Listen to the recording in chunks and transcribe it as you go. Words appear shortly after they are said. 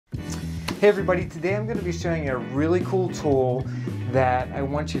Hey everybody, today I'm going to be showing you a really cool tool that I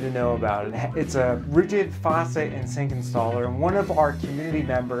want you to know about. It's a Ridgid Faucet and sink installer, and one of our community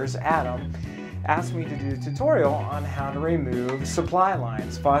members, Adam, asked me to do a tutorial on how to remove supply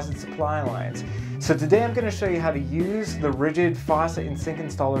lines, faucet supply lines. So today I'm going to show you how to use the Ridgid Faucet and sink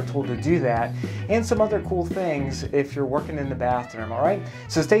installer tool to do that, and some other cool things if you're working in the bathroom, alright?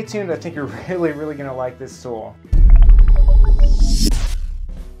 So stay tuned, I think you're really going to like this tool.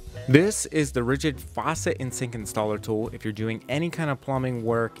 This is the Ridgid Faucet and Sink Installer tool. If you're doing any kind of plumbing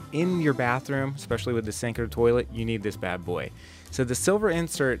work in your bathroom, especially with the sink or toilet, you need this bad boy. So the silver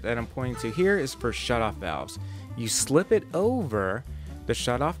insert that I'm pointing to here is for shutoff valves. You slip it over the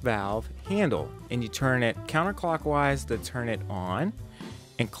shutoff valve handle and you turn it counterclockwise to turn it on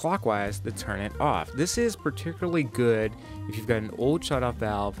and clockwise to turn it off. This is particularly good if you've got an old shutoff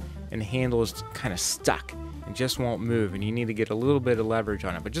valve and the handle is kind of stuck and just won't move and you need to get a little bit of leverage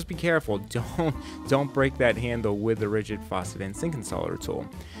on it, but just be careful, don't break that handle with the Ridgid Faucet and Sink Installer tool.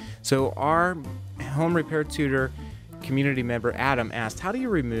 So our home repair tutor community member Adam asked, how do you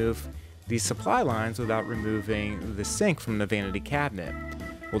remove these supply lines without removing the sink from the vanity cabinet?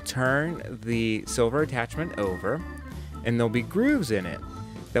 We'll turn the silver attachment over and there'll be grooves in it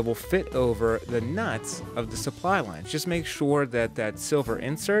that will fit over the nuts of the supply lines. Just make sure that that silver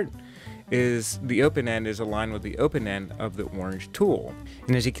insert is the open end is aligned with the open end of the orange tool.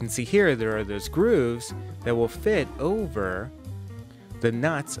 And as you can see here, there are those grooves that will fit over the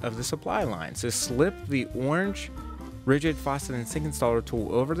nuts of the supply line. So slip the orange Ridgid Faucet and Sink Installer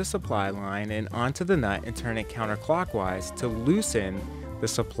tool over the supply line and onto the nut and turn it counterclockwise to loosen the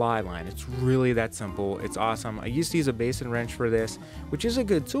supply line. It's really that simple. It's awesome. I used to use a basin wrench for this, which is a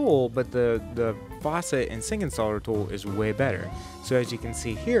good tool, but the faucet and sink installer tool is way better. So as you can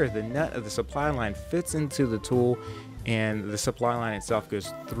see here, the nut of the supply line fits into the tool and the supply line itself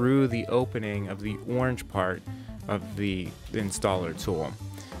goes through the opening of the orange part of the installer tool.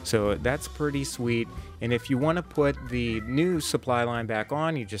 So that's pretty sweet. And if you want to put the new supply line back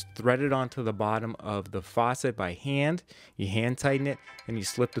on, you just thread it onto the bottom of the faucet by hand. You hand tighten it and you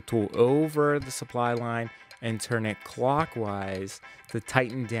slip the tool over the supply line and turn it clockwise to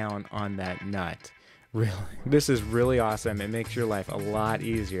tighten down on that nut. Really, this is really awesome. It makes your life a lot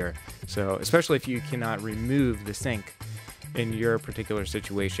easier. So especially if you cannot remove the sink in your particular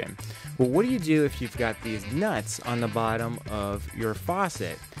situation. Well, what do you do if you've got these nuts on the bottom of your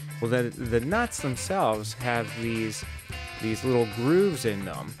faucet? Well, the nuts themselves have these little grooves in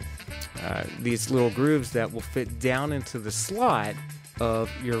them. These little grooves that will fit down into the slot of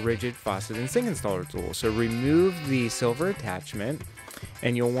your Ridgid Faucet and Sink Installer tool. So remove the silver attachment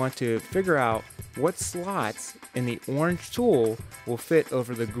and you'll want to figure out what slots in the orange tool will fit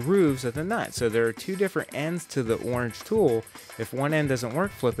over the grooves of the nut. So there are two different ends to the orange tool. If one end doesn't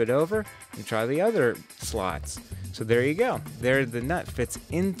work, flip it over and try the other slots. So there you go. There the nut fits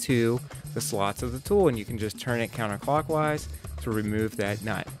into the slots of the tool and you can just turn it counterclockwise to remove that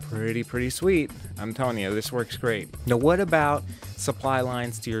nut. Pretty sweet. I'm telling you, this works great. Now what about supply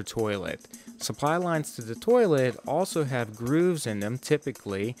lines to your toilet? Supply lines to the toilet also have grooves in them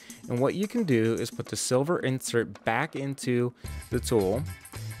typically, and what you can do is put the silver insert back into the tool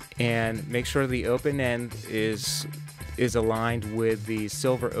and make sure the open end is aligned with the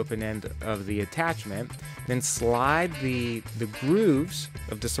silver open end of the attachment. Then slide the grooves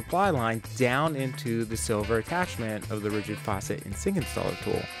of the supply line down into the silver attachment of the Ridgid Faucet and Sink Installer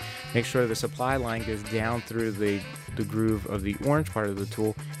tool. Make sure the supply line goes down through the groove of the orange part of the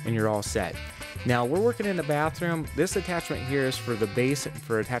tool and you're all set. Now we're working in a bathroom. This attachment here is for the basin,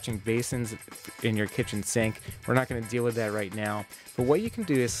 for attaching basins in your kitchen sink. We're not going to deal with that right now. But what you can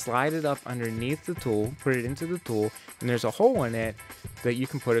do is slide it up underneath the tool, put it into the tool, and there's a hole in it that you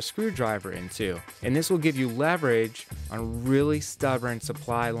can put a screwdriver into. And this will give you leverage on really stubborn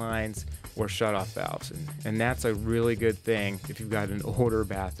supply lines or shutoff valves. And that's a really good thing if you've got an older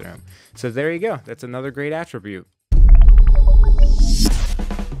bathroom. So there you go. That's another great attribute.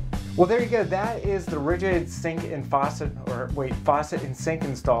 Well, there you go. That is the Ridgid Faucet and Sink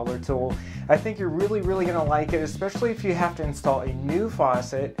Installer tool. I think you're really going to like it, especially if you have to install a new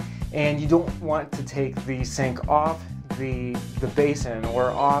faucet and you don't want to take the sink off the basin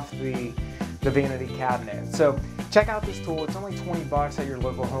or off the vanity cabinet. So check out this tool. It's only 20 bucks at your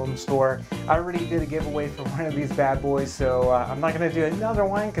local home store. I already did a giveaway for one of these bad boys, so I'm not going to do another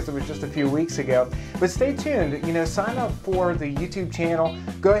one because it was just a few weeks ago. But stay tuned. You know, sign up for the YouTube channel.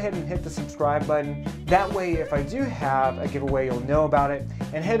 Go ahead and hit the subscribe button. That way, if I do have a giveaway, you'll know about it.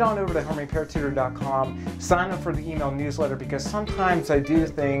 And head on over to HomeRepairTutor.com. Sign up for the email newsletter because sometimes I do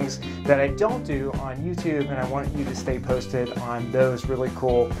things that I don't do on YouTube, and I want you to stay posted on those really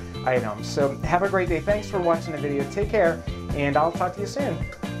cool items. So have a great day. Thanks for watching the video. Take care, and I'll talk to you soon.